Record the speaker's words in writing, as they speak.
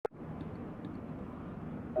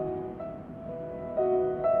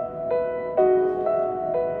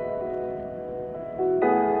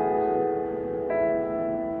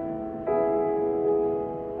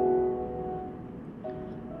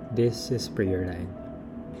This is Prayer Line,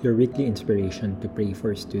 your weekly inspiration to pray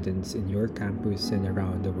for students in your campus and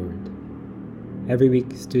around the world. Every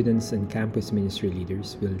week, students and campus ministry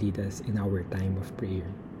leaders will lead us in our time of prayer.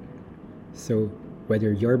 So,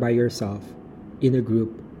 whether you're by yourself, in a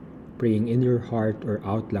group, praying in your heart or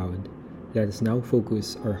out loud, let us now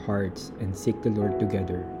focus our hearts and seek the Lord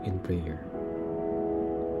together in prayer.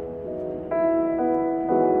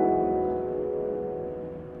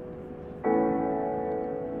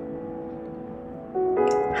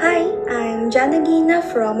 Hi, I'm Janna Guina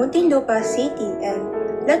from Muntinlupa City,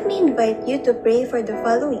 and let me invite you to pray for the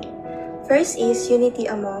following. First is unity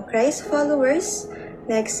among Christ followers.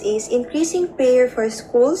 Next is increasing prayer for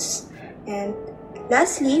schools. And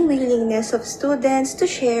lastly, willingness of students to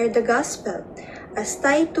share the gospel. As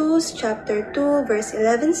Titus chapter 2 verse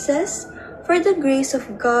 11 says, "For the grace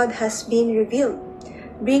of God has been revealed,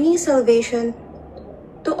 bringing salvation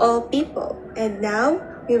to all people." And now,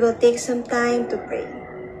 we will take some time to pray.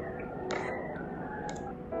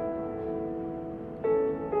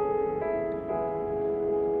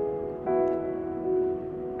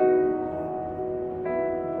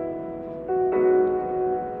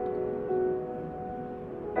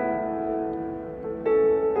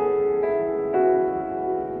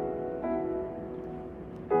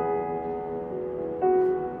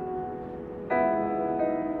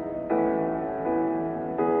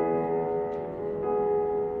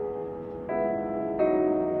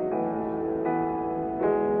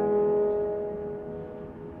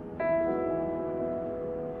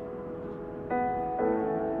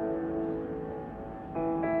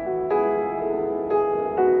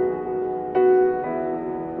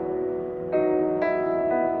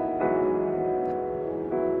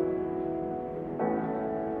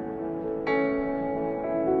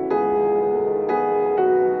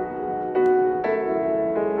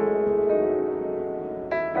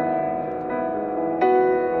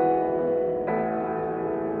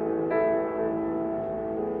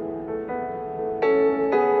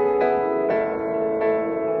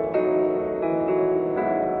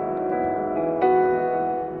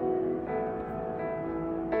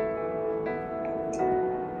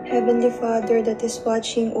 Heavenly Father that is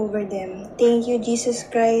watching over them, thank you, Jesus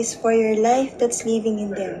Christ, for your life that's living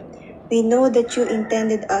in them. We know that you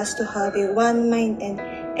intended us to have a one mind, and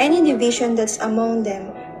any division that's among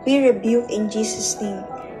them, we rebuke in Jesus' name.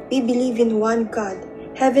 We believe in one God,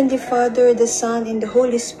 Heavenly Father, the Son, and the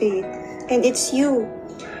Holy Spirit. And it's your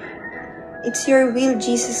will,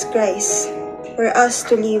 Jesus Christ, for us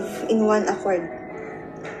to live in one accord.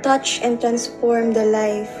 Touch and transform the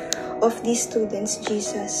life of these students,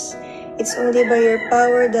 Jesus. It's only by your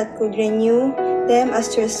power that could renew them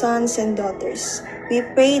as your sons and daughters. We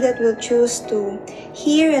pray that we'll choose to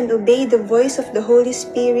hear and obey the voice of the Holy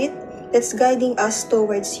Spirit that's guiding us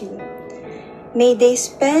towards you. May they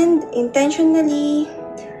spend intentionally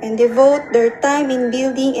and devote their time in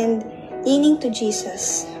building and leaning to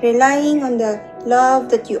Jesus, relying on the love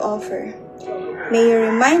that you offer. May you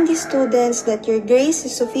remind these students that your grace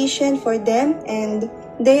is sufficient for them and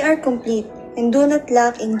they are complete and do not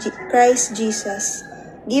lack in Christ Jesus.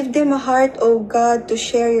 Give them a heart, O God, to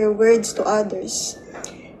share your words to others,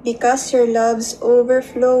 because your love's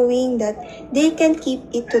overflowing that they can keep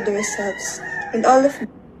it to themselves. And all of this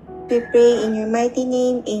we pray in your mighty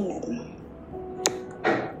name. Amen.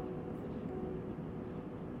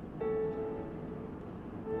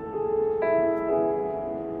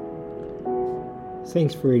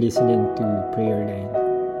 Thanks for listening to Prayer Line.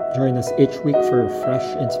 Join us each week for fresh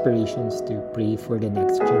inspirations to pray for the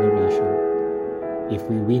next generation. If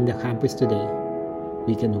we win the campus today,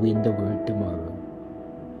 we can win the world tomorrow.